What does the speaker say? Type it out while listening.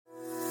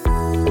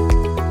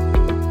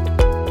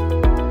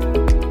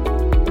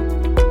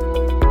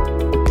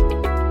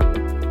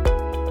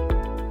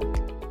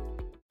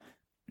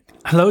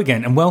Hello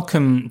again, and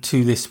welcome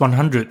to this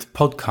 100th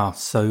podcast.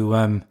 So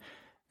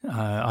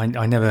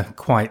I never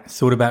quite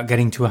thought about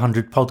getting to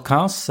 100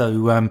 podcasts.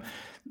 So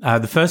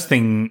the first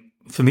thing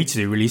for me to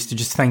do really is to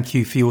just thank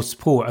you for your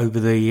support over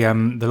the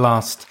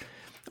last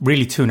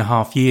really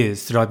 2.5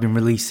 years that I've been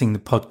releasing the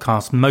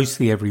podcast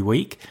mostly every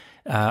week.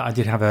 I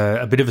did have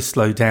a bit of a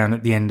slowdown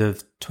at the end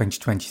of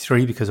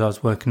 2023 because I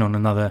was working on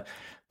another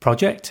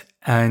project.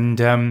 And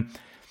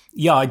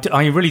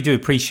I really do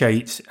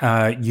appreciate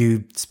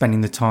you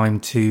spending the time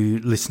to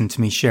listen to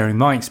me sharing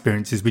my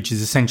experiences, which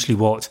is essentially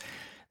what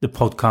the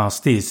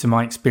podcast is. So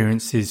my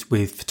experiences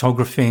with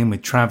photography and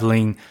with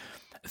traveling,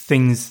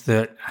 things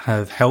that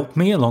have helped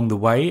me along the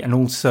way, and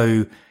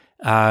also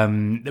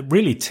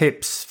really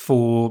tips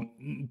for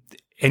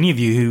any of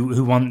you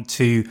who want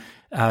to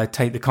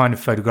take the kind of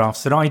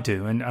photographs that I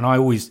do. And I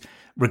always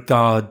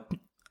regard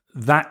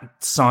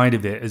that side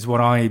of it as what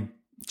I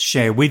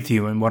share with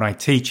you and what I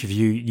teach. If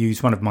you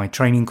use one of my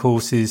training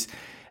courses,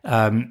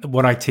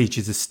 what I teach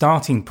is a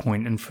starting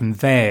point, and from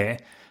there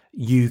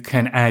you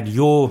can add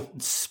your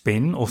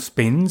spin or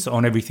spins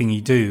on everything you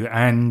do,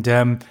 and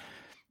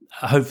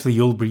hopefully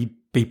you'll be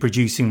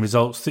producing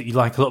results that you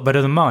like a lot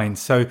better than mine.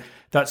 So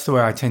that's the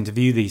way I tend to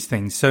view these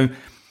things. So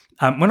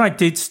when I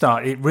did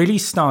start, it really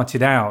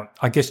started out,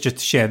 I guess, just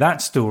to share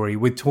that story,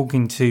 with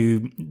talking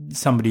to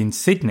somebody in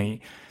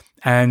Sydney,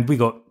 and we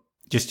got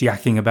just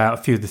yakking about a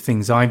few of the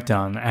things I've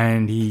done.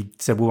 And he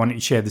said, well, why don't you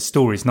share the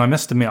stories? And I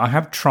must admit, I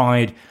have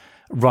tried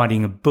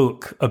writing a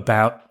book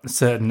about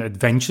certain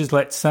adventures,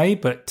 let's say,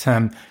 but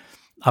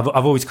I've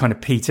always kind of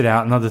petered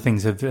out, and other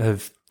things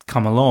have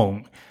come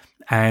along,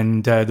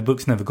 and the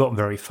book's never got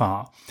very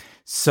far.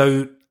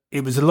 So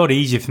it was a lot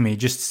easier for me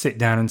just to sit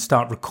down and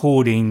start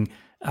recording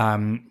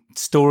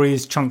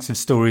stories, chunks of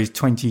stories,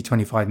 20,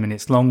 25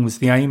 minutes long was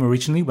the aim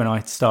originally when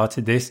I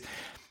started this.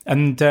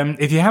 And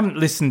if you haven't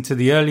listened to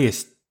the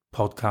earliest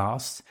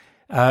podcasts,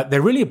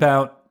 they're really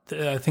about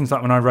things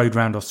like when I rode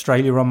around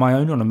Australia on my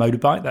own on a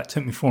motorbike. That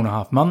took me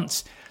 4.5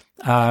 months,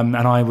 and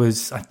I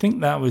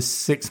think that was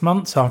 6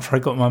 months after I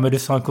got my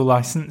motorcycle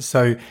license.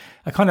 So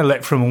I kind of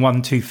let from a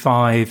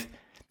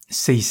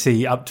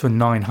 125cc up to a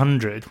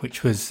 900,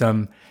 which was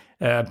a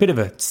bit of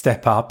a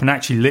step up, and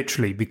actually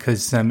literally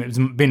because it was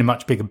been a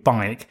much bigger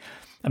bike,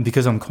 and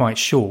because I'm quite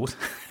short,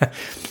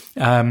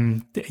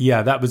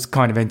 that was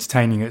kind of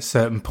entertaining at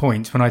certain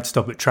points. When I'd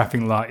stop at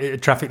traffic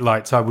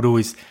lights, I would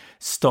always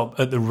stop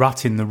at the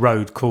rut in the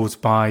road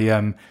caused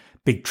by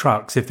big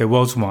trucks, if there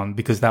was one,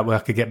 because that way I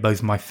could get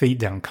both my feet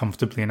down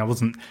comfortably, and I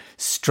wasn't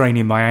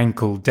straining my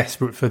ankle,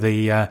 desperate for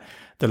the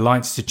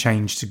lights to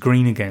change to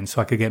green again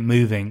so I could get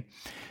moving.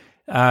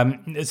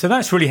 So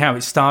that's really how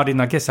it started.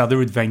 And I guess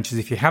other adventures,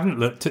 if you haven't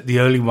looked at the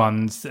early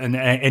ones and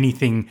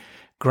anything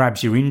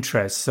grabs your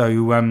interest.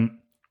 So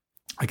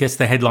I guess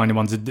the headliner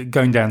ones are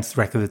going down to the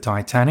wreck of the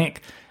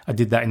Titanic. I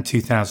did that in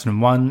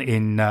 2001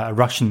 in a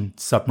Russian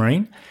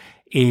submarine.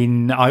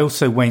 I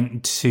also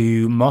went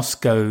to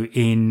Moscow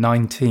in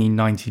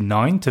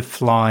 1999 to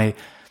fly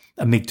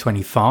a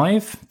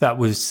MiG-25. That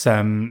was,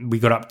 we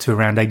got up to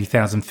around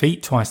 80,000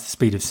 feet, twice the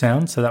speed of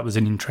sound. So that was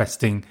an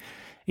interesting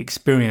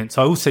experience.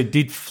 I also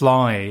did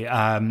fly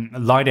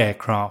light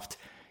aircraft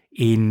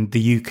in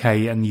the UK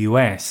and the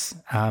US.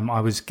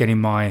 I was getting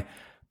my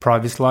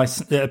private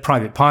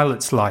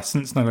pilot's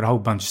license, and I've got a whole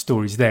bunch of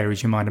stories there,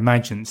 as you might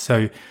imagine.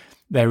 So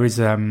there is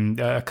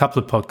a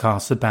couple of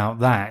podcasts about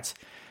that.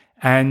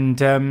 And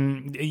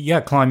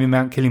climbing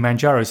Mount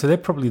Kilimanjaro. So they're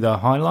probably the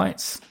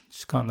highlights.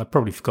 I've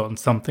probably forgotten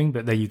something,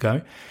 but there you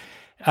go.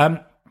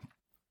 And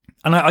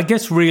I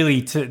guess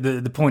really to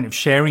the point of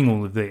sharing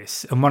all of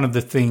this, and one of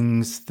the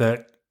things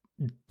that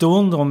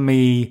dawned on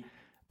me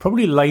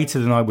probably later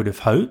than I would have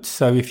hoped.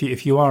 So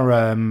if you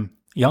are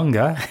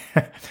younger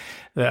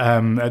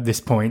at this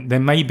point,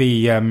 then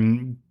maybe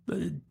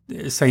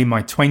say in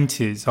my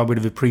 20s, I would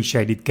have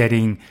appreciated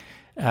getting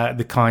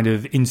the kind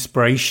of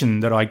inspiration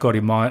that I got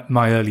in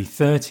my early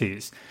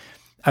 30s.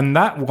 And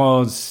that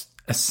was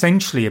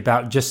essentially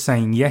about just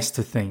saying yes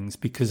to things,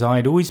 because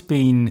I'd always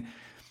been,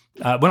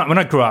 when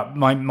I grew up,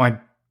 my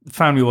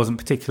family wasn't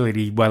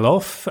particularly well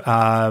off.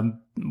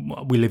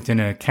 We lived in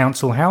a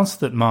council house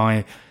that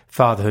my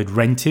father had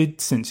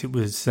rented since it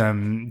was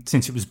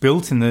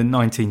built in the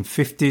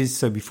 1950s,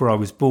 so before I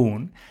was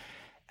born.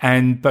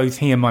 And both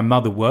he and my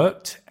mother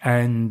worked,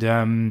 and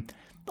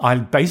I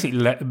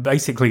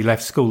basically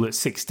left school at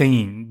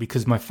 16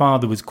 because my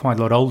father was quite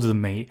a lot older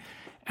than me,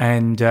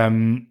 and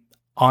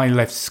I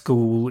left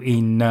school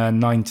in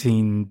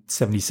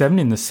 1977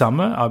 in the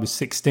summer. I was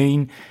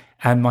 16.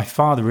 And my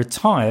father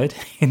retired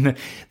in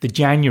the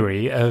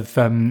January of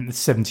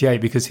 78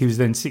 because he was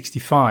then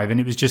 65, and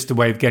it was just a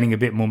way of getting a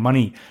bit more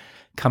money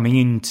coming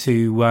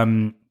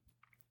into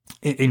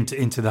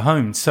the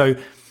home. So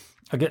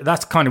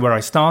that's kind of where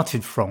I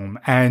started from,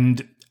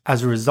 and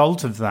as a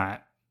result of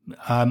that,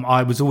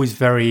 I was always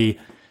very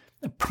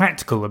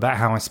practical about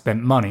how I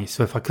spent money.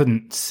 So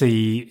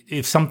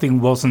if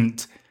something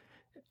wasn't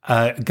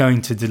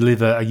going to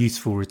deliver a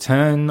useful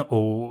return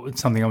or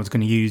something I was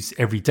going to use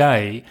every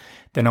day,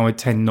 then I would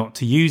tend not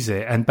to use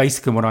it. And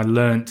basically what I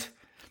learnt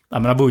I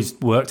mean, I've always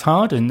worked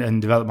hard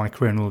and developed my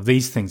career and all of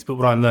these things. But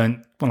what I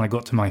learned when I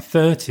got to my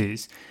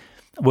 30s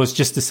was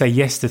just to say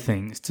yes to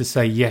things, to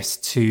say yes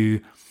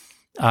to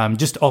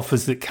just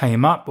offers that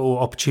came up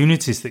or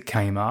opportunities that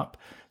came up.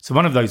 So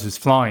one of those was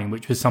flying,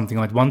 which was something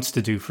I'd wanted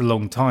to do for a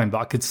long time, but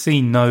I could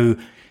see no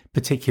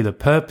particular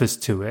purpose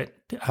to it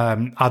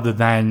other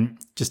than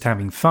just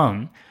having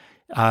fun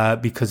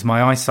because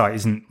my eyesight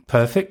isn't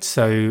perfect.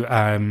 So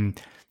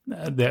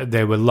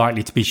there were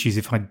likely to be issues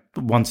if I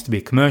wanted to be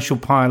a commercial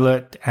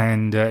pilot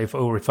and if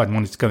I'd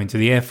wanted to go into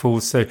the Air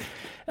Force. So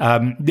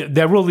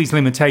there are all these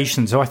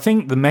limitations. So I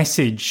think the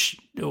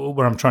message,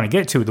 where I'm trying to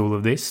get to with all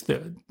of this,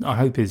 that I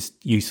hope is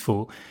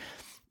useful,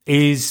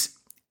 is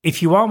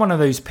if you are one of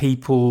those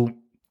people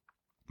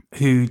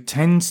who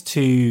tends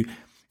to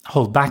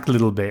hold back a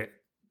little bit,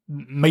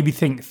 maybe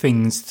think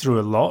things through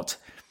a lot,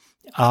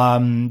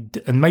 and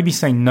maybe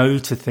say no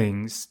to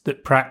things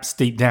that perhaps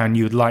deep down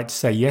you would like to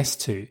say yes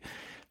to,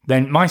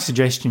 then my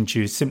suggestion to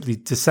you is simply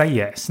to say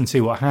yes and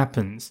see what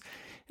happens.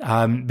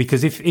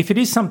 Because if it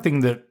is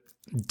something that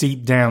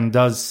deep down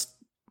does,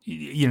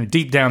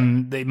 deep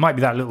down, it might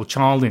be that little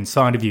child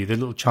inside of you, the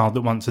little child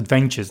that wants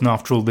adventures. And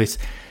after all, this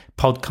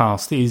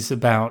podcast is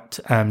about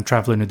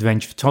travel and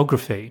adventure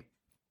photography.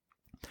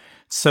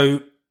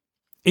 So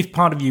if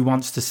part of you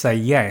wants to say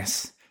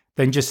yes,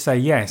 then just say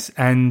yes.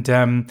 And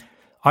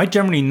I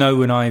generally know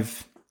when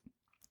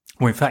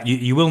in fact,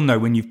 you will know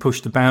when you've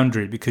pushed the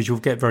boundary because you'll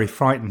get very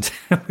frightened,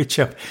 which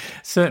I've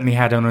certainly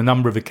had on a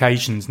number of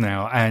occasions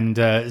now. And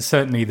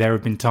certainly there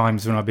have been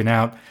times when I've been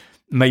out,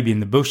 maybe in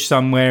the bush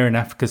somewhere, in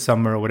Africa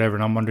somewhere or whatever,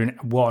 and I'm wondering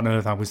what on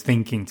earth I was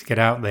thinking to get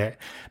out there.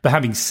 But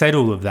having said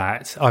all of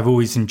that, I've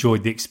always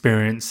enjoyed the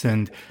experience,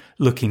 and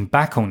looking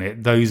back on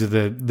it, those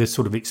are the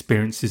sort of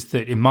experiences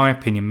that, in my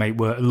opinion, make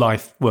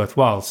life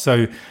worthwhile.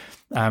 So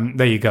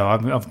there you go.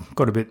 I've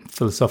got a bit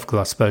philosophical,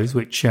 I suppose,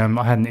 which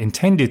I hadn't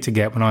intended to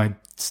get when I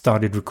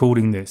started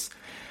recording this.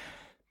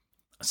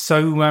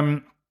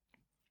 So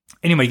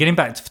anyway, getting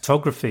back to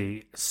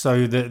photography.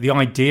 So the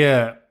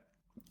idea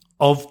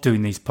of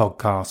doing these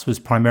podcasts was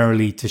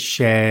primarily to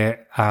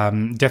share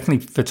definitely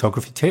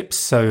photography tips.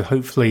 So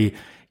hopefully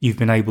you've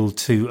been able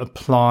to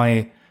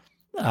apply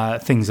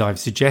things I've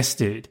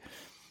suggested,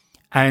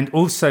 and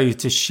also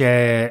to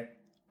share,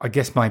 I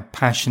guess, my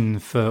passion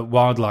for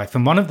wildlife.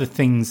 And one of the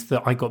things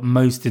that I got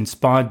most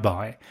inspired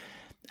by,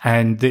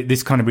 and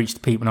this kind of reached the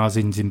peak when I was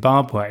in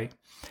Zimbabwe,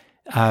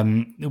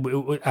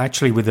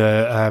 actually with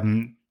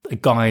a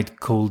guide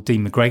called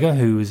Dean McGregor,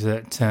 who was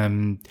at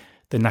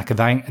the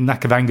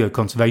Nakavango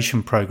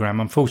Conservation Program.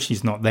 Unfortunately,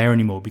 he's not there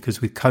anymore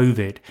because with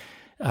COVID,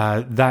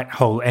 that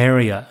whole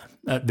area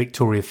at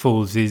Victoria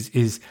Falls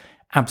is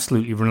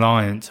absolutely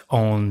reliant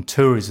on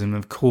tourism.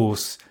 Of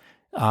course,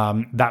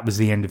 that was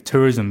the end of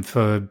tourism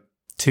for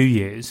 2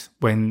 years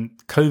when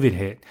COVID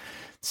hit.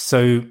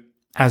 So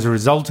as a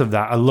result of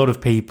that, a lot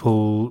of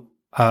people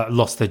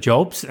lost their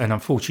jobs, and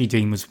unfortunately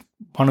Dean was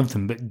one of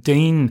them. But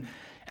Dean,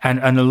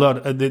 and a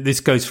lot, this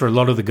goes for a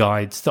lot of the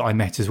guides that I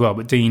met as well,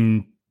 but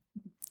Dean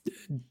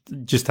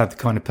just had the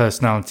kind of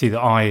personality that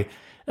I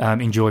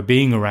enjoy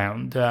being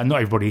around.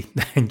 Not everybody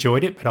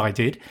enjoyed it, but I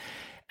did.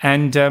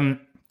 And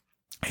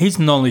his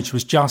knowledge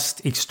was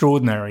just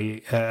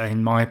extraordinary,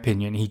 in my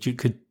opinion.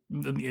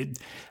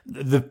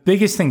 The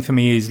biggest thing for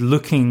me is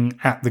looking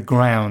at the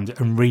ground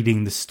and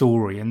reading the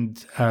story.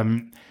 And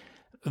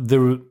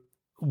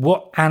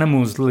what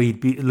animals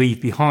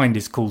leave behind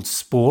is called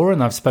spoor,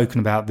 and I've spoken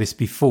about this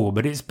before,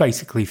 but it's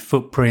basically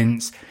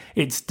footprints,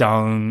 it's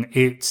dung,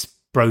 it's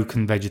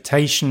broken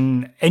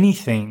vegetation,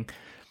 anything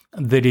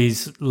that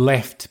is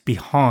left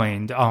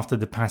behind after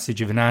the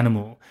passage of an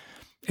animal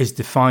is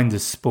defined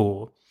as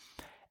spoor.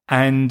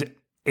 And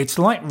it's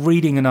like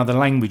reading another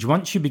language.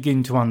 Once you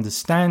begin to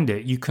understand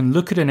it, you can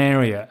look at an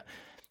area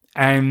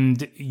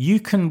and you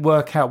can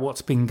work out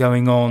what's been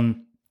going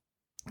on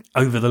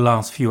over the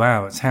last few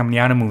hours, how many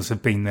animals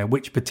have been there,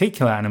 which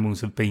particular animals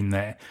have been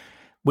there,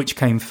 which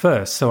came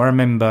first. So I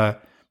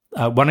remember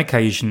one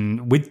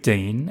occasion with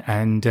Dean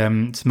and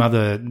some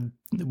other,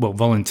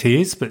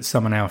 volunteers, but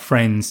some of our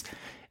friends,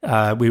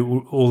 we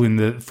were all in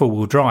the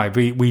four-wheel drive.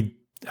 We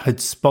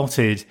had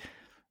spotted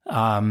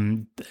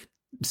some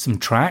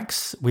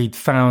tracks. We'd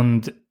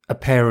found a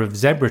pair of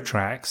zebra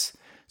tracks.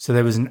 So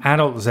there was an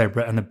adult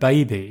zebra and a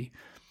baby.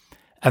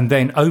 And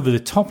then over the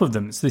top of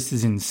them, so this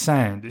is in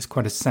sand, it's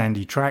quite a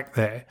sandy track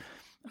there,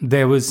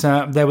 there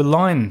were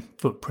lion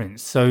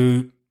footprints.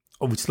 So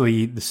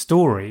obviously the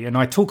story, and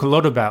I talk a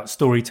lot about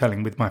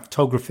storytelling with my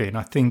photography, and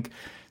I think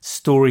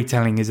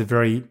storytelling is a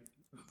very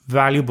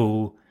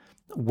valuable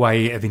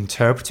way of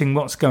interpreting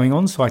what's going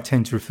on. So I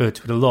tend to refer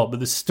to it a lot. But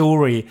the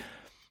story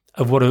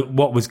of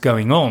what was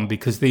going on,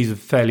 because these are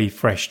fairly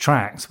fresh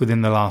tracks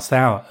within the last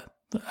hour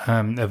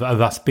of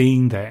us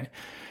being there,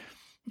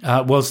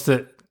 was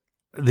that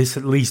this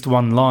at least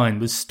one lion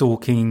was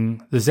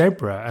stalking the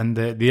zebra and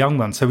the young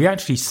one. So we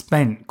actually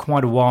spent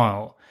quite a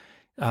while,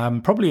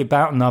 probably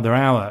about another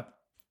hour,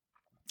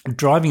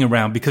 driving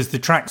around, because the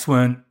tracks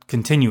weren't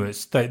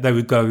continuous. They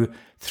would go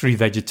through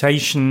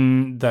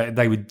vegetation,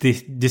 they would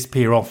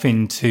disappear off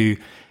into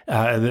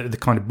the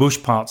kind of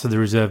bush parts of the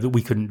reserve that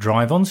we couldn't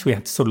drive on. So we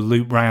had to sort of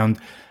loop round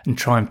and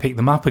try and pick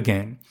them up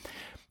again.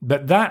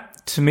 But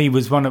that, to me,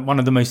 was one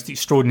of the most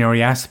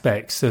extraordinary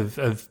aspects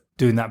of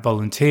doing that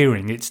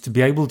volunteering. It's to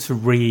be able to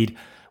read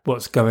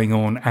what's going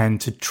on and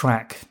to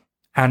track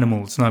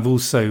animals. And I've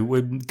also,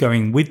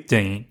 going with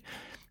Dean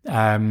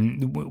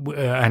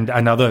and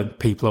other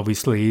people,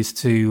 obviously, is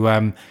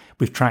to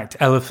we've tracked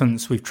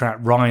elephants, we've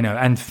tracked rhino,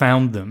 and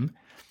found them.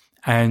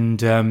 And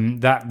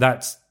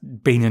that's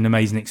been an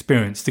amazing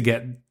experience to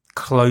get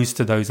close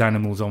to those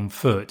animals on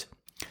foot.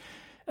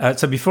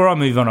 So before I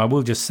move on, I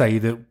will just say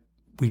that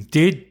we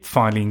did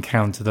finally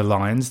encounter the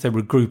lions. There were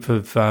a group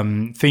of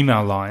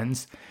female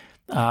lions,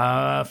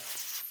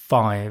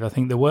 5, I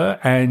think there were,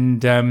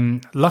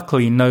 and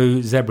luckily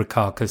no zebra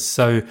carcass.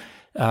 So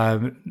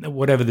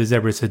whatever the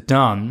zebras had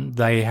done,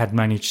 they had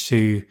managed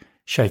to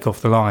shake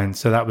off the lions.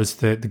 So that was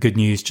the good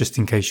news, just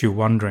in case you were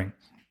wondering.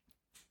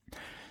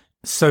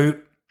 So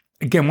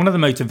again, one of the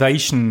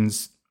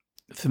motivations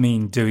for me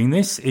in doing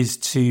this is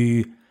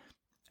to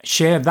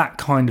share that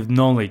kind of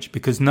knowledge,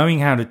 because knowing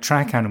how to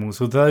track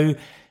animals, although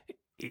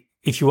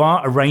if you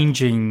are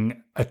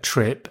arranging a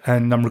trip,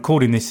 and I'm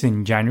recording this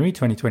in January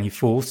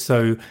 2024,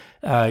 so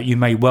you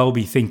may well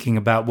be thinking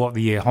about what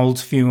the year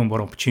holds for you and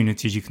what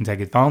opportunities you can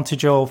take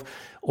advantage of,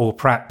 or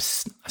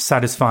perhaps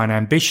satisfy an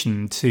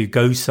ambition to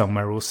go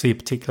somewhere or see a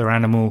particular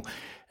animal,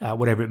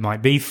 whatever it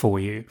might be for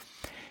you.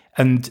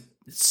 And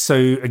so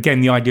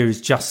again, the idea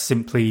is just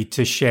simply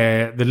to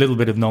share the little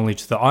bit of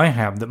knowledge that I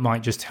have that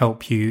might just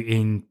help you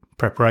in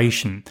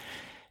preparation.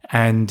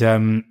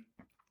 And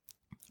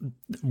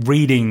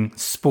reading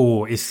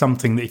Spoor is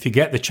something that if you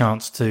get the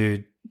chance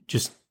to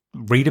just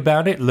read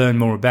about it, learn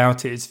more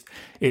about it,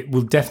 it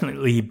will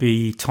definitely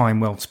be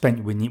time well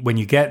spent when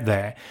you get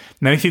there.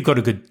 Now, if you've got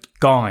a good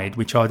guide,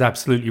 which I'd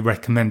absolutely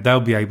recommend, they'll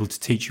be able to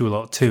teach you a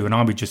lot too. And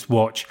I would just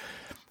watch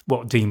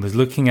what Dean was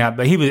looking at.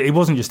 But it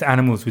wasn't just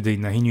animals with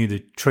Dean, though. He knew the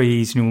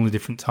trees, knew all the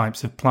different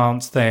types of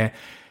plants there.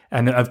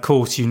 And of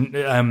course,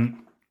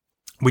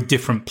 with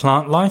different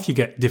plant life, you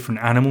get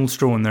different animals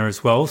drawn there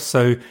as well.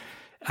 So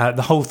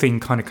the whole thing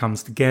kind of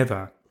comes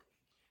together.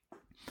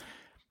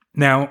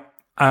 Now,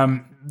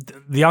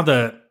 the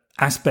other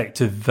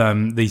aspect of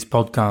these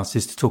podcasts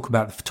is to talk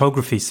about the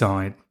photography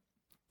side.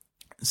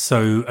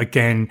 So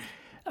again,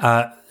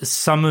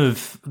 some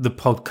of the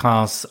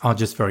podcasts are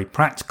just very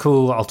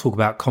practical. I'll talk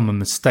about common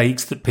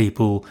mistakes that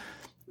people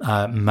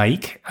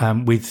make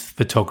with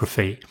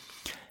photography.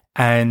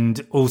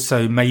 And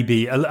also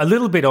maybe a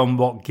little bit on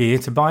what gear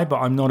to buy, but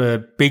I'm not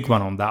a big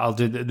one on that. I'll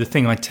do the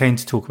thing I tend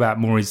to talk about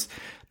more is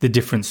the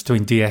difference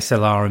between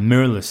DSLR and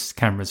mirrorless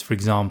cameras, for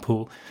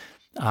example.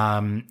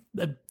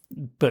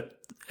 But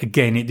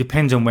again, it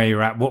depends on where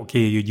you're at, what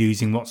gear you're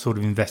using, what sort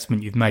of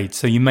investment you've made.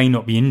 So you may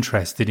not be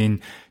interested in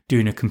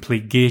doing a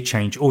complete gear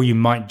change, or you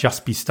might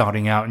just be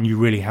starting out and you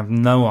really have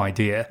no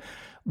idea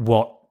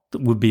what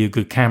would be a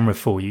good camera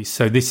for you.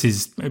 So this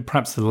is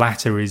perhaps the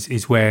latter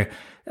is where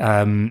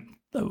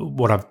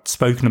what I've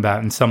spoken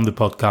about in some of the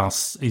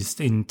podcasts is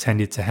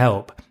intended to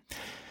help.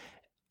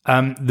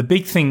 The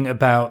big thing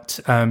about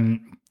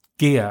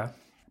gear,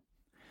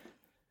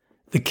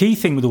 the key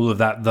thing with all of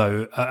that,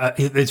 though,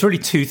 there's really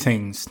two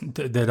things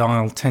that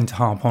I'll tend to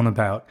harp on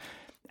about.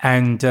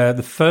 And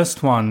the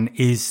first one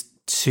is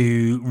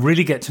to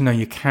really get to know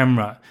your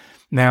camera.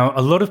 Now,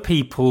 a lot of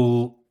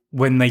people,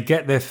 when they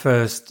get their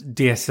first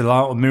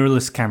DSLR or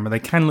mirrorless camera, they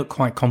can look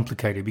quite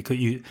complicated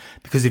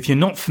because if you're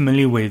not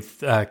familiar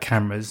with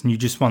cameras and you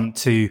just want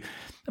to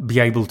be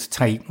able to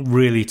take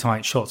really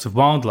tight shots of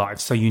wildlife,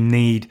 so you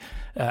need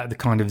the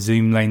kind of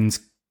zoom lens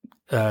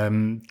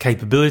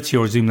capability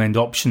or zoom lens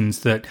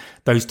options that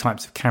those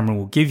types of camera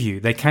will give you,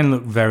 they can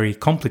look very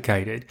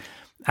complicated.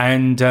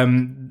 And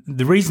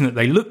the reason that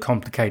they look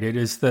complicated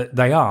is that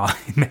they are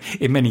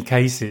in many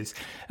cases,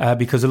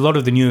 because a lot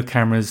of the newer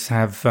cameras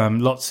have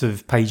lots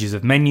of pages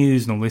of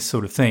menus and all this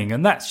sort of thing.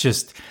 And that's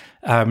just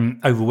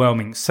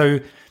overwhelming. So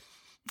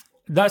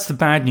that's the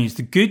bad news.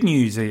 The good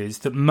news is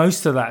that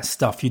most of that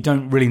stuff you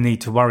don't really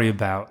need to worry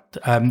about.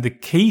 The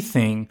key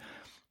thing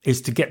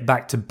is to get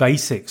back to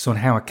basics on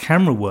how a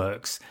camera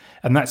works.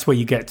 And that's where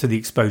you get to the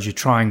exposure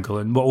triangle.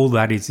 And what all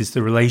that is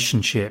the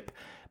relationship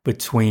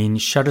between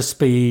shutter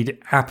speed,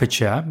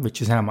 aperture,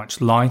 which is how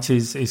much light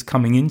is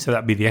coming in, so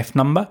that'd be the F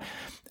number,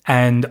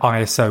 and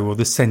ISO, or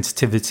the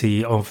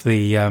sensitivity of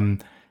the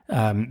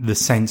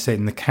sensor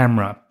in the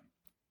camera.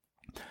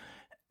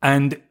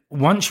 And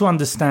once you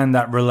understand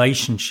that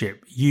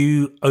relationship,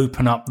 you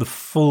open up the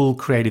full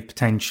creative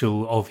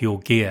potential of your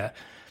gear.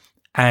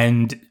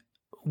 And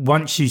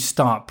once you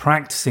start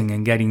practicing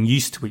and getting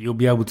used to it, you'll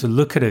be able to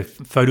look at a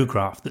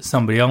photograph that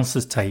somebody else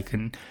has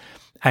taken,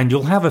 and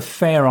you'll have a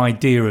fair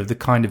idea of the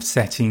kind of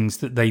settings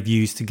that they've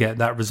used to get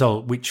that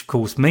result, which of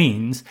course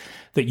means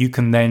that you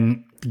can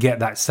then get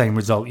that same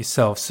result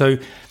yourself. So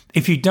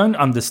if you don't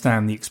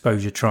understand the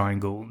exposure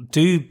triangle,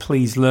 do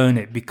please learn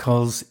it,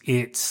 because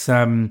it's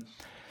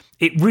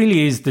it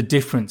really is the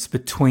difference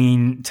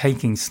between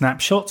taking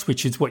snapshots,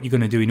 which is what you're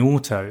going to do in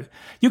auto.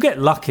 You get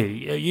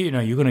lucky,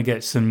 you're going to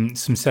get some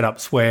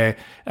setups where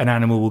an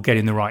animal will get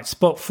in the right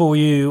spot for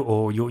you,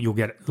 or you'll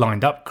get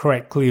lined up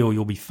correctly, or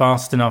you'll be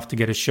fast enough to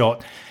get a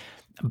shot.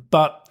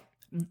 But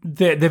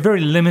they're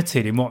very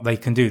limited in what they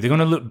can do. They're going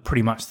to look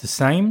pretty much the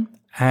same,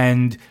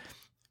 and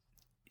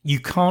you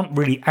can't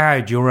really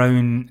add your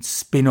own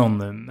spin on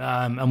them.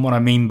 And what I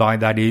mean by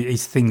that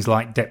is things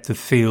like depth of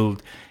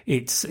field,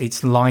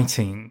 it's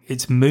lighting,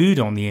 it's mood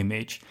on the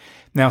image.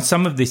 Now,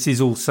 some of this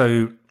is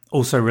also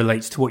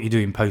relates to what you do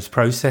in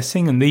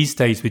post-processing. And these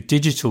days with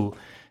digital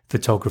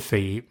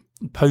photography,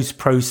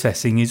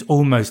 post-processing is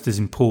almost as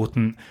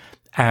important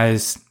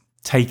as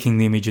taking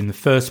the image in the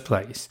first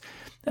place.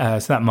 So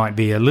that might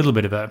be a little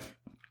bit of a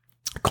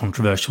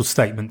controversial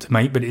statement to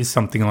make, but it is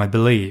something I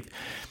believe.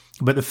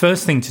 But the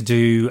first thing to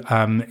do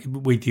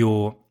with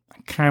your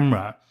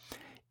camera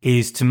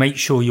is to make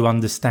sure you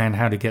understand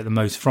how to get the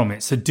most from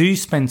it. So do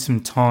spend some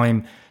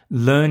time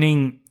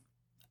learning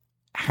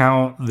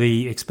how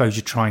the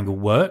exposure triangle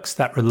works,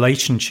 that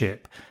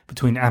relationship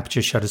between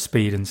aperture, shutter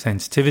speed and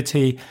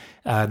sensitivity.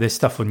 There's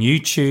stuff on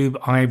YouTube.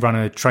 I run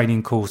a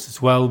training course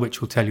as well, which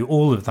will tell you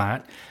all of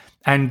that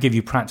and give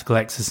you practical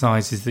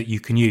exercises that you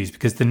can use,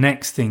 because the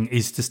next thing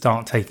is to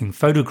start taking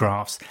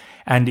photographs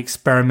and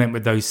experiment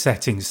with those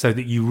settings so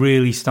that you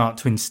really start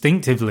to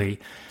instinctively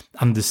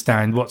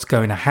understand what's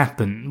going to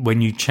happen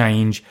when you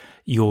change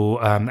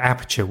your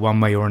aperture one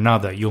way or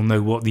another. You'll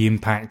know what the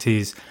impact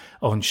is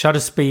on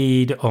shutter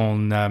speed,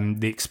 on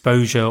the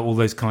exposure, all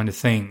those kind of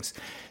things.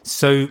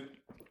 So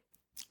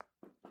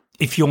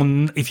if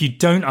you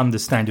don't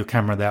understand your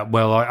camera that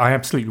well, I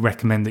absolutely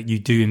recommend that you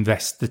do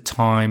invest the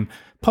time,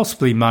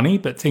 possibly money,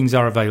 but things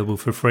are available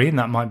for free and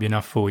that might be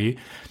enough for you.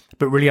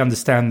 But really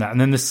understand that. And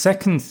then the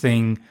second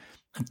thing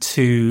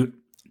to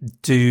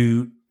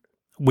do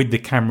with the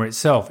camera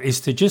itself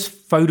is to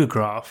just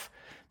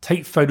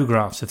take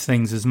photographs of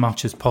things as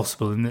much as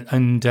possible.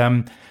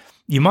 And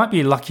you might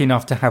be lucky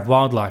enough to have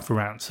wildlife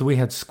around. So we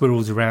had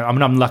squirrels around. I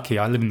mean, I'm lucky.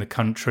 I live in the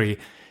country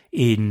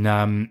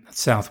in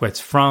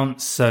southwest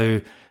France.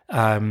 So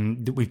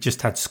we've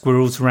just had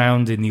squirrels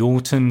around in the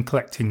autumn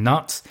collecting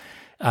nuts.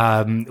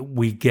 I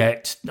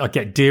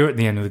get deer at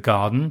the end of the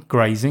garden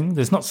grazing.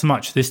 There's not so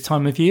much this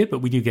time of year, but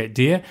we do get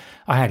deer.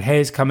 I had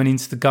hares coming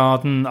into the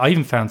garden. I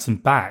even found some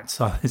bats.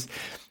 I was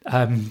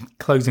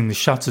closing the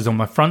shutters on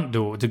my front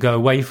door to go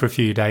away for a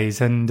few days,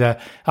 and I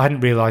hadn't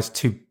realised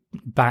 2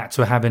 bats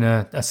were having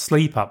a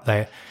sleep up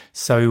there.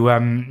 So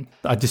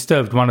I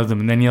disturbed one of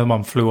them, and then the other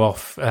one flew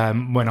off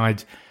when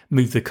I'd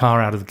moved the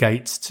car out of the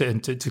gates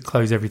to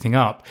close everything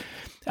up.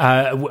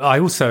 I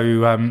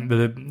also, I've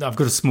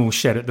got a small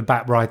shed at the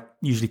back where I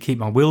usually keep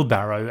my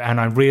wheelbarrow, and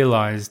I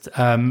realised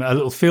a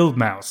little field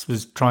mouse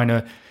was trying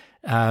to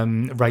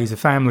raise a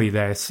family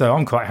there. So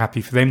I'm quite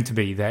happy for them to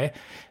be there.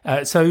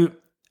 So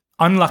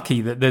I'm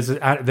lucky that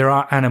there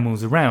are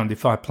animals around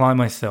if I apply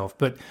myself.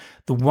 But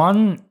the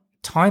one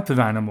type of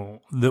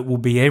animal that will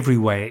be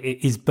everywhere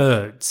is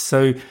birds.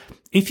 So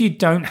if you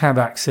don't have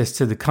access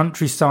to the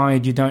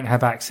countryside, you don't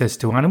have access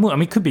to animal. I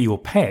mean, it could be your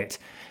pet.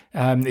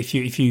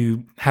 If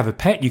you have a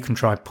pet, you can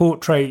try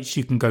portraits,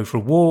 you can go for a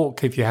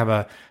walk. If you have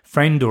a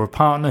friend or a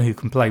partner who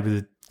can play with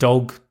a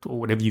dog or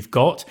whatever you've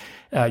got,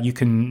 you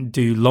can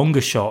do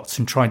longer shots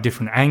and try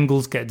different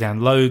angles, get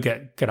down low,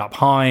 get up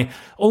high,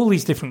 all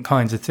these different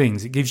kinds of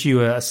things. It gives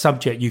you a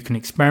subject you can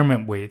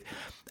experiment with.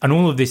 And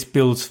all of this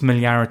builds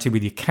familiarity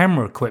with your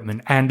camera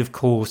equipment and, of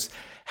course,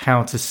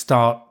 how to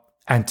start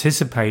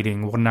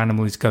anticipating what an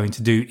animal is going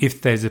to do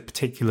if there's a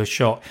particular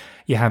shot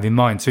you have in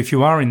mind. So if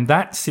you are in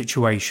that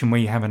situation where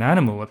you have an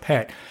animal, a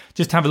pet,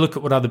 just have a look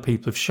at what other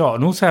people have shot,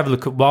 and also have a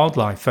look at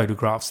wildlife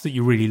photographs that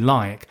you really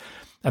like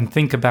and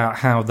think about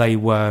how they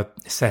were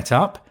set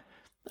up.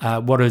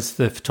 What has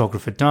the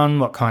photographer done?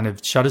 What kind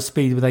of shutter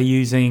speed were they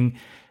using?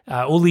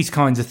 All these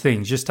kinds of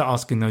things, just to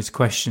asking those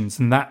questions.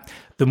 And that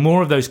the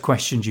more of those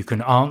questions you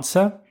can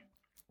answer,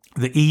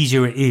 the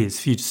easier it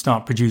is for you to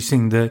start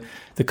producing the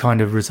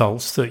kind of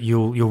results that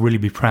you'll really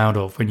be proud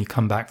of when you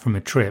come back from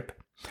a trip.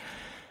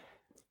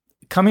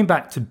 Coming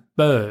back to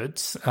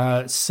birds,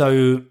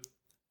 so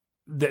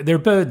there are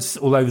birds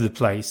all over the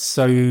place,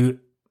 so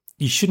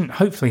you shouldn't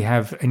hopefully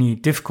have any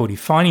difficulty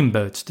finding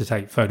birds to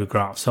take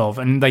photographs of,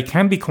 and they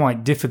can be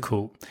quite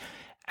difficult.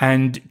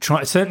 And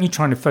certainly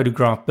trying to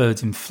photograph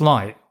birds in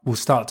flight will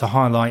start to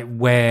highlight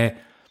where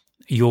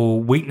your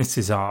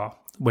weaknesses are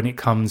when it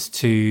comes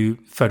to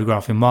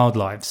photographing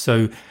wildlife.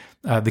 So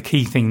the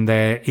key thing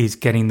there is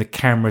getting the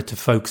camera to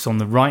focus on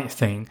the right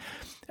thing.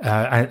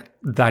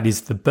 That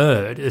is the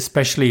bird,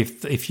 especially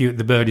if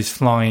the bird is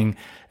flying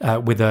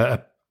with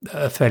a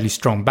fairly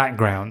strong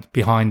background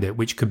behind it,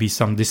 which could be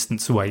some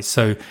distance away.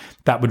 So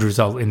that would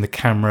result in the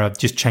camera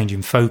just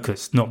changing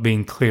focus, not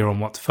being clear on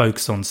what to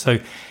focus on. So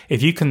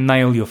if you can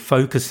nail your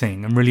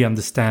focusing and really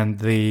understand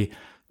the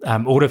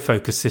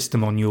autofocus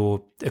system on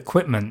your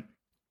equipment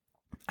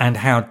and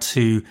how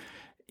to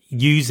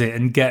use it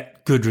and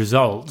get good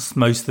results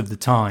most of the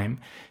time,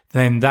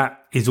 then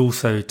that is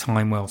also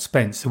time well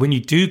spent. So when you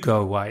do go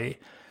away,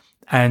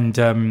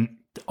 And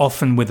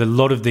often with a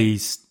lot of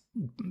these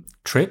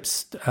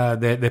trips,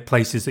 they're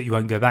places that you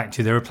won't go back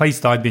to. There are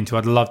places I've been to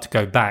I'd love to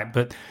go back,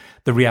 but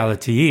the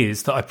reality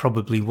is that I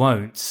probably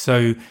won't.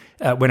 So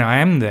when I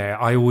am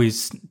there, I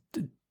always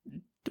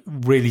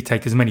really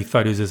take as many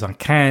photos as I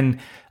can.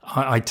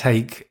 I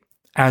take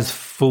as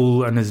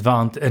full an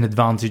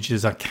advantage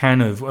as I can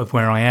of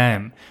where I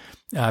am,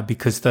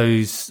 because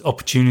those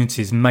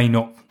opportunities may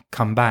not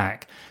come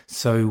back.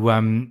 So,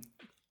 and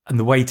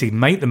the way to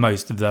make the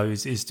most of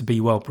those is to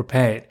be well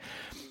prepared.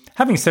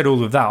 Having said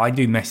all of that, I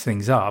do mess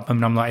things up. I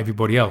mean, I'm like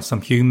everybody else.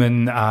 I'm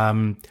human.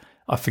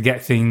 I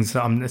forget things.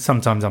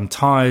 Sometimes I'm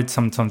tired.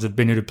 Sometimes I've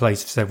been at a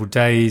place for several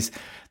days.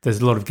 There's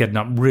a lot of getting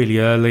up really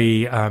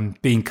early,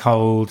 being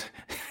cold,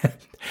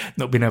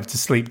 not being able to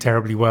sleep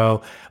terribly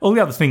well. All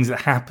the other things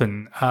that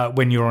happen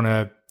when you're on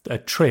a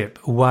trip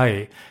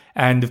away.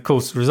 And of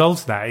course, the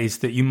result of that is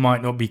that you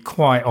might not be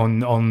quite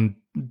on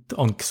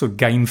sort of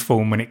game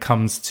form when it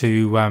comes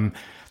to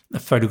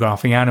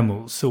photographing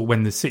animals, or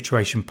when the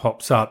situation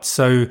pops up.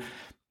 So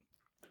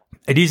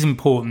it is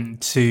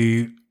important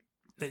to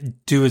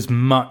do as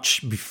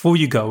much before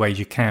you go away as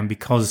you can,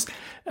 because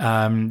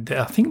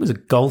I think it was a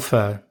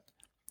golfer,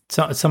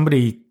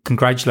 somebody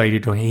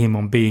congratulated him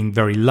on being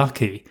very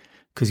lucky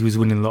because he was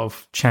winning a lot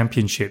of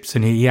championships,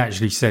 and he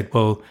actually said,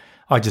 well,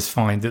 I just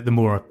find that the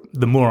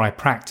more I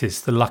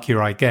practice, the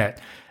luckier I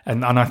get.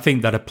 And I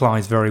think that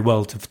applies very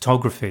well to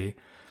photography.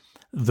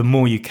 The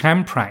more you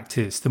can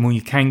practice, the more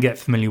you can get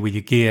familiar with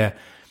your gear,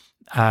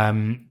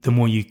 the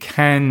more you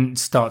can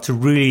start to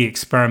really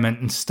experiment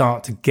and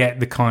start to get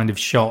the kind of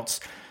shots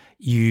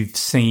you've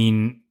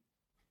seen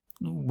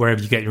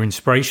wherever you get your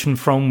inspiration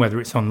from,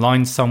 whether it's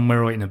online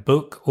somewhere or in a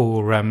book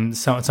or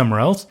somewhere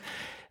else.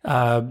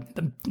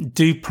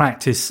 Do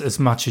practice as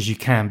much as you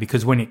can,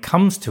 because when it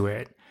comes to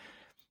it,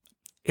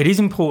 it is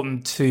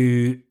important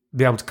to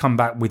be able to come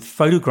back with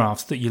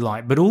photographs that you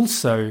like, but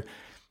also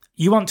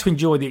you want to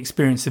enjoy the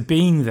experience of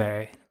being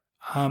there.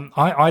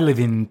 I live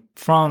in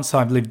France,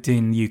 I've lived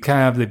in the UK,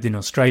 I've lived in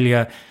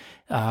Australia,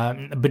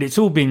 but it's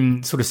all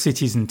been sort of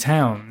cities and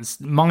towns.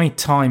 My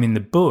time in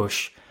the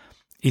bush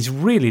is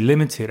really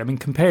limited. I mean,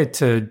 compared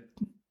to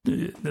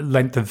the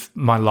length of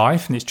my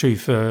life, and it's true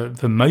for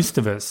most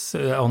of us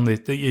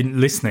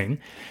listening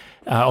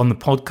on the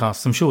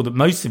podcast, I'm sure that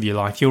most of your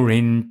life you're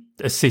in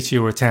a city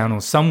or a town or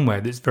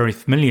somewhere that's very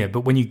familiar.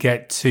 But when you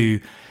get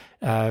to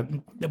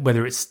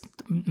whether it's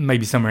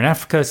maybe somewhere in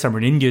Africa,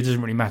 somewhere in India, it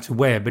doesn't really matter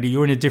where, but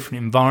you're in a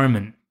different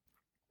environment.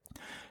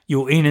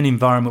 You're in an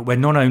environment where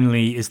not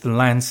only is the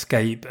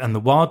landscape and the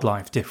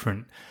wildlife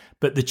different,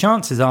 but the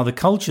chances are the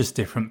culture's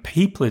different,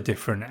 people are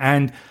different.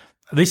 And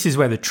this is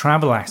where the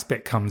travel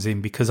aspect comes in,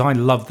 because I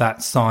love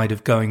that side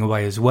of going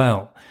away as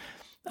well,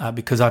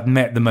 because I've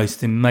met the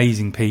most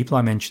amazing people.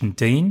 I mentioned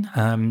Dean,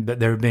 but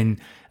there have been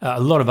a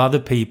lot of other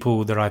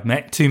people that I've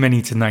met, too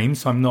many to name,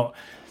 so I'm not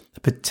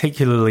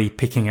particularly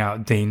picking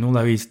out Dean,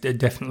 although he's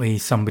definitely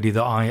somebody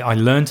that I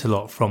learned a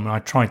lot from, and I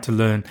tried to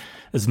learn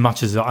as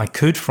much as I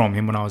could from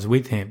him when I was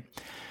with him.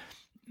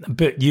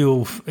 But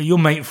you'll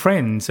make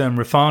friends,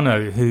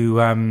 Rafano,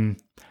 who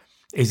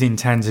is in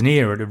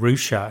Tanzania at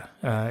Arusha,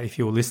 if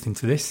you're listening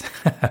to this.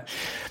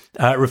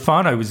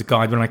 Rafano was a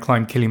guide when I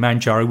climbed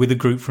Kilimanjaro with a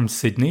group from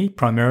Sydney,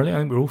 primarily. I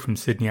think we're all from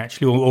Sydney,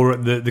 actually, or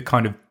the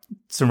kind of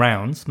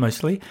surrounds,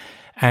 mostly.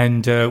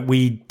 And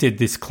we did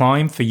this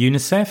climb for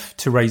UNICEF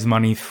to raise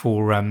money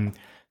for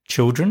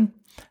children.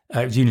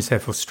 It was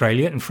UNICEF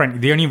Australia. And frankly,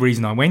 the only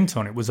reason I went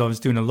on it was I was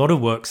doing a lot of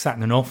work, sat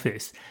in an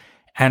office,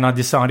 and I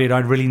decided I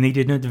really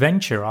needed an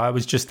adventure. I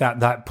was just at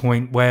that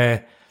point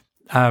where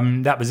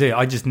that was it.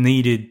 I just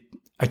needed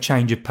a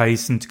change of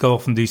pace and to go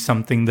off and do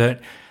something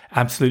that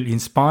absolutely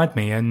inspired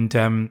me.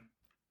 And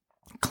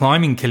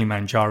climbing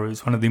Kilimanjaro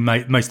was one of the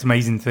most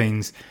amazing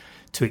things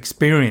to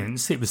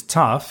experience. It was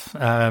tough.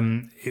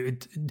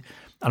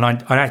 And I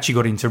actually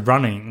got into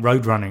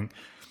road running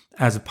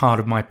as a part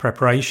of my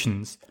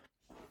preparations.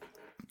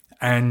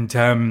 And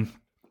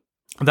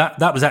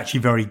that was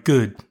actually very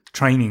good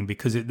training,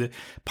 because the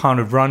part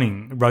of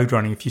road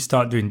running, if you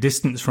start doing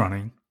distance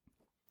running,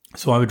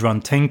 so I would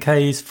run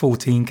 10Ks,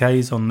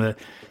 14Ks on the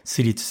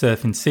City to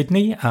Surf in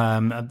Sydney.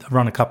 I'd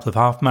run a couple of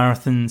half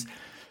marathons.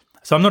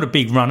 So I'm not a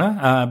big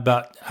runner,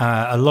 but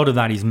a lot of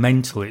that is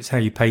mental. It's how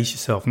you pace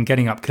yourself. And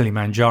getting up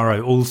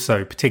Kilimanjaro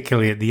also,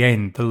 particularly at the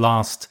end, the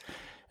last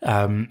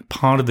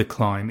part of the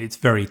climb, it's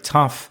very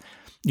tough.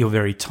 You're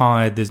very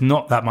tired. There's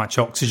not that much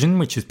oxygen,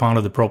 which is part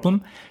of the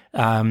problem.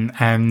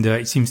 And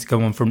it seems to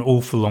go on for an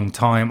awful long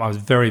time. I was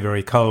very,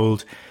 very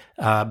cold,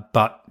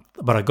 but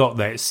I got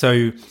there.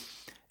 So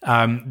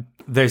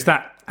there's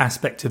that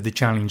aspect of the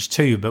challenge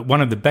too. But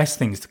one of the best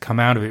things to come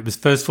out of it was,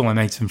 first of all, I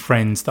made some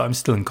friends that I'm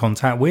still in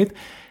contact with.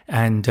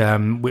 And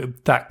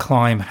that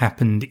climb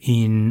happened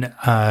in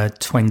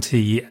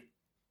 2018.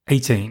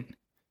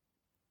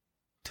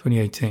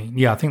 2018.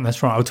 Yeah, I think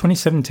that's right. Oh,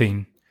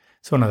 2017.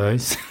 It's one of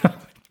those.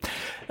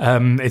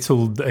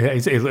 It'll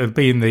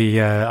be in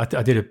the, I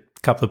did a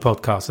couple of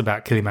podcasts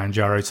about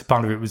Kilimanjaro. So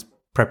part of it was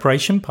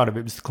preparation, part of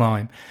it was the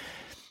climb.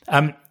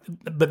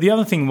 but the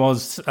other thing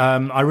was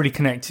I really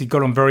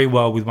got on very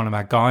well with one of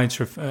our guides,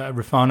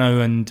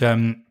 Rafano,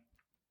 and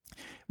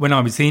when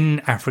I was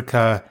in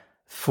Africa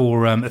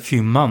for a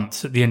few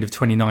months at the end of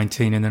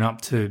 2019 and then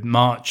up to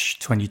March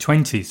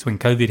 2020, so when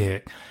COVID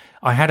hit,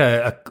 I had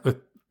a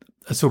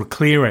sort of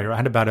clear area. I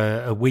had about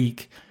a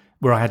week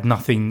where I had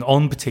nothing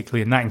on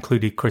particularly, and that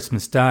included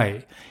Christmas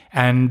Day.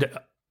 And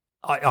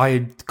I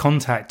had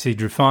contacted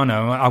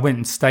Rafano. I went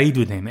and stayed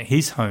with him at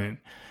his home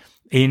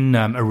in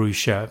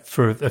Arusha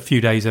for a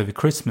few days over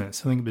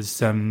Christmas. I think it was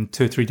 2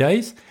 or 3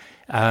 days.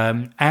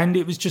 And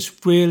it was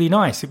just really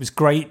nice. It was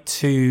great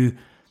to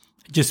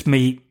just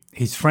meet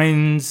his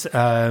friends,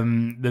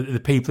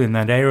 the people in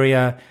that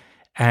area,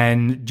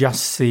 and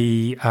just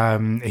see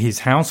his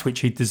house,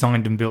 which he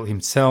designed and built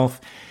himself.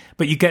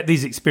 But you get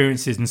these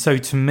experiences. And so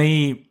to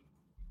me,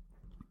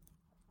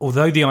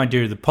 although the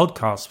idea of the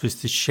podcast was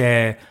to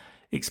share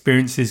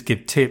experiences,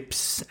 give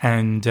tips,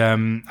 and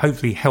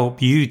hopefully help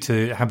you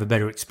to have a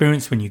better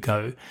experience when you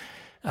go,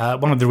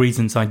 one of the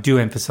reasons I do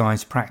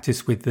emphasize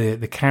practice with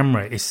the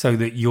camera is so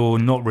that you're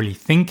not really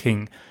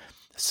thinking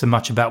so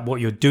much about what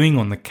you're doing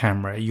on the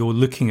camera. You're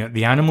looking at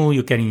the animal,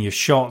 you're getting your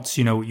shots,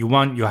 you know what you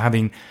want, you're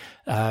having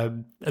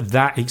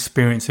that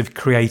experience of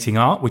creating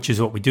art, which is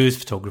what we do as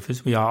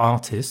photographers. We are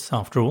artists,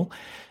 after all.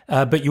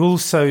 But you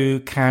also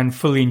can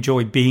fully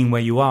enjoy being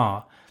where you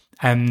are.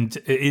 And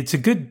it's a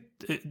good,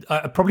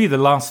 probably the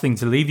last thing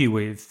to leave you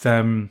with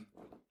on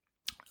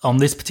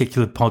this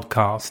particular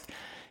podcast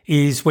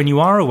is when you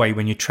are away,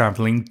 when you're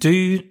traveling,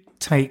 do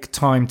take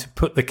time to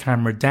put the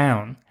camera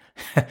down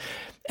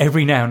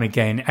every now and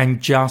again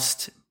and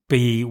just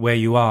be where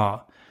you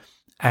are.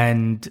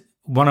 And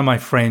one of my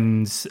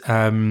friends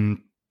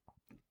that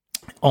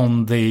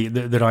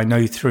I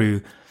know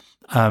through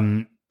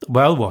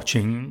whale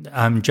watching,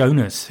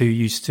 Jonas, who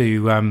used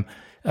to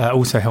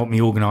also helped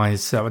me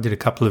organise. I did a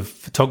couple of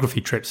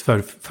photography trips,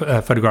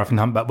 photographing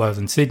humpback whales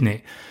in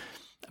Sydney.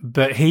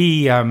 But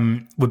he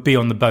would be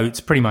on the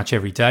boats pretty much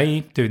every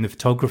day doing the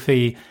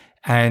photography.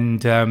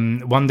 And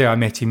one day I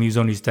met him. He was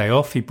on his day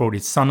off. He brought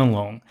his son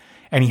along,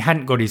 and he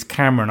hadn't got his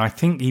camera. And I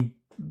think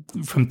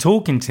from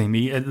talking to him,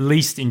 he at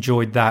least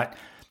enjoyed that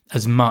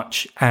as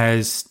much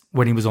as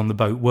when he was on the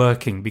boat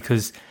working,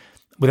 because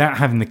without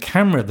having the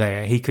camera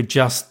there, he could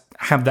just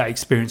have that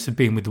experience of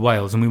being with the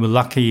whales. And we were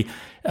lucky.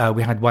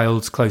 We had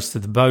whales close to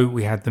the boat.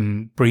 We had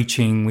them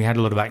breaching. We had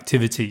a lot of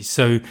activities.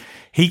 So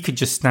he could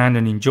just stand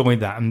and enjoy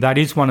that. And that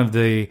is one of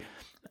the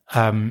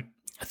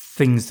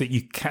things that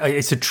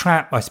it's a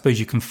trap, I suppose,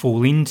 you can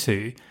fall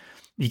into.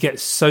 You get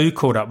so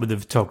caught up with the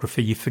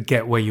photography, you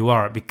forget where you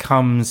are. It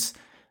becomes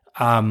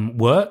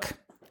work.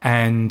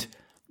 And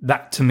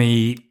that, to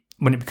me,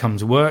 when it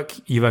becomes work,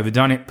 you've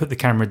overdone it. Put the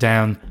camera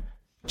down.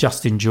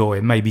 Just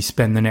enjoy, maybe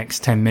spend the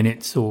next 10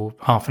 minutes or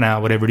half an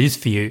hour, whatever it is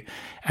for you,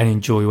 and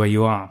enjoy where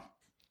you are.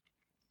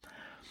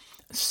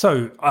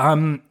 So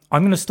I'm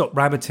going to stop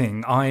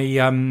rabbiting.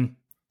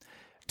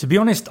 To be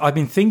honest, I've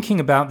been thinking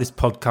about this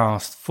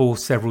podcast for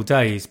several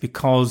days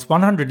because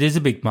 100 is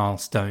a big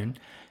milestone,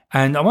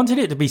 and I wanted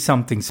it to be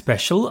something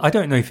special. I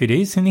don't know if it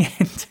is in the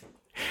end.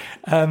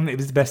 It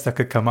was the best I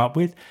could come up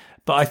with,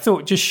 but I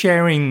thought just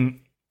sharing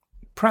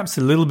perhaps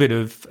a little bit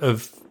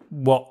of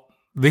what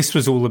this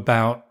was all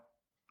about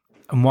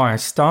and why I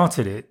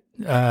started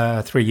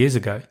it 3 years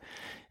ago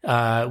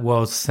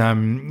was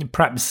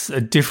perhaps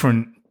a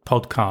different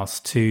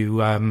podcast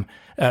to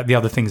the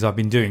other things I've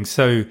been doing.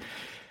 So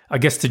I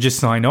guess to just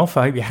sign off,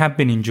 I hope you have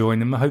been enjoying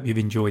them. I hope you've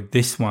enjoyed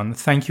this one.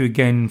 Thank you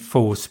again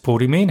for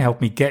supporting me and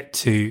helping me get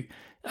to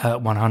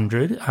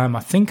 100. I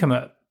think I'm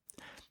at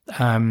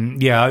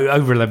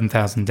over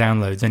 11,000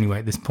 downloads anyway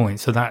at this point.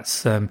 So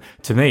that's, to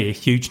me, a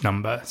huge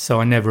number.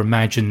 So I never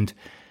imagined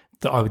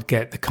that I would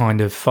get the kind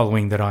of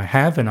following that I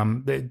have,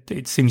 and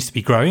it seems to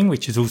be growing,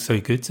 which is also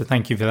good. So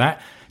thank you for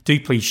that. Do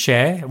please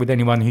share with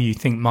anyone who you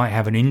think might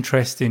have an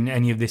interest in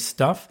any of this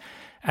stuff.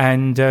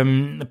 And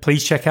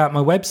please check out my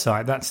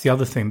website. That's the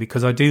other thing,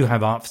 because I do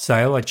have art for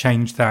sale. I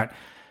change that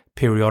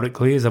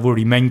periodically. As I've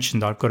already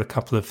mentioned, I've got a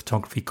couple of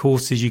photography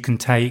courses you can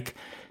take.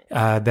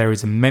 There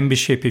is a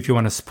membership if you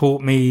want to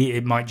support me.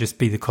 It might just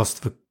be the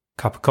cost of a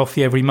cup of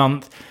coffee every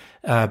month.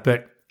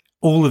 But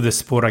all of the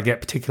support I get,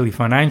 particularly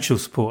financial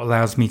support,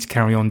 allows me to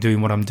carry on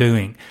doing what I'm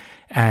doing.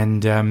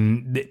 And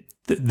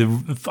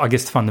I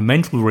guess the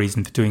fundamental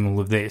reason for doing all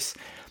of this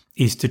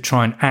is to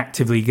try and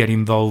actively get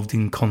involved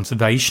in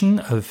conservation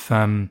of,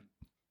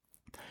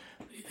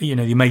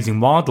 the amazing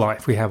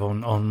wildlife we have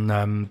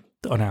on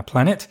our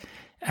planet.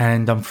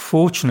 And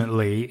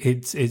unfortunately,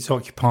 it's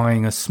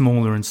occupying a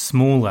smaller and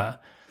smaller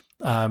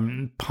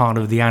part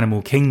of the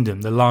animal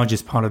kingdom. The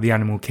largest part of the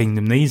animal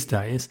kingdom these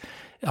days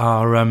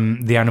are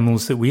the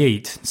animals that we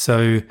eat.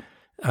 So,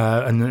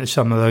 and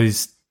some of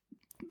those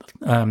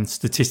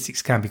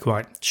statistics can be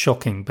quite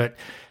shocking. But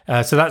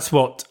so that's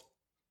what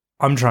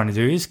I'm trying to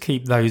do, is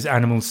keep those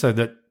animals so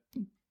that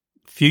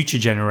future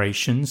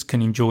generations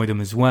can enjoy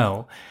them as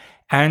well,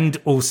 and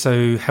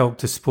also help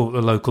to support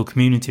the local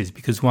communities,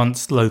 because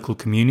once local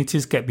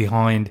communities get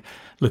behind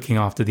looking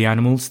after the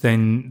animals,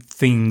 then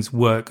things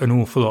work an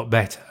awful lot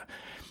better.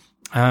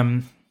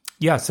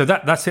 yeah, so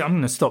that's it. I'm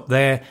going to stop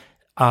there.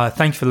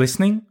 Thanks for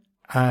listening.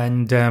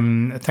 And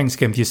thanks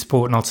again for your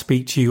support. And I'll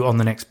speak to you on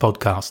the next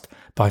podcast.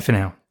 Bye for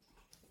now.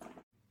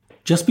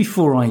 Just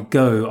before I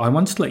go, I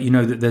wanted to let you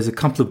know that there's a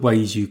couple of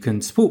ways you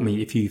can support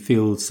me if you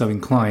feel so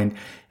inclined.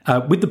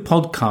 With the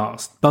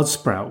podcast,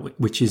 Buzzsprout,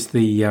 which is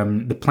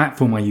the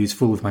platform I use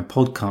for all of my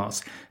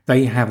podcasts,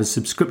 they have a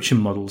subscription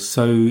model.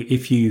 So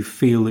if you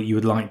feel that you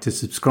would like to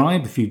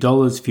subscribe, a few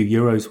dollars, a few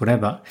euros,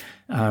 whatever,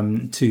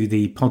 to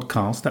the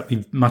podcast, that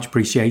would be much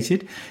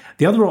appreciated.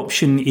 The other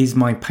option is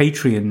my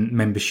Patreon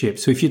membership.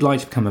 So if you'd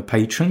like to become a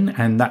patron,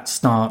 and that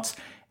starts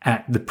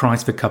at the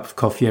price of a cup of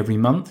coffee every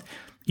month,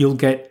 you'll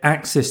get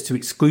access to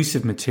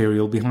exclusive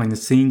material, behind the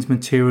scenes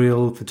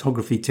material,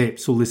 photography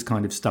tips, all this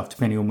kind of stuff,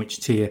 depending on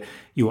which tier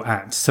you're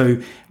at.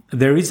 So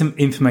there is some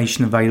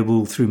information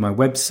available through my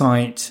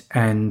website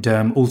and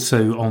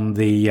also on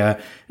the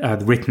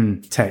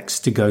written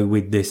text to go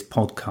with this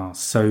podcast.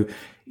 So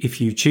if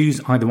you choose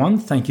either one,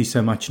 thank you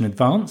so much in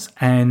advance.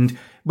 And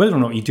whether or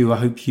not you do, I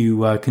hope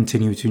you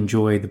continue to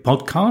enjoy the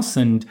podcasts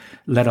and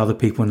let other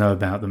people know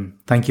about them.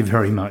 Thank you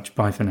very much.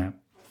 Bye for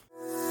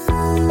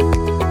now.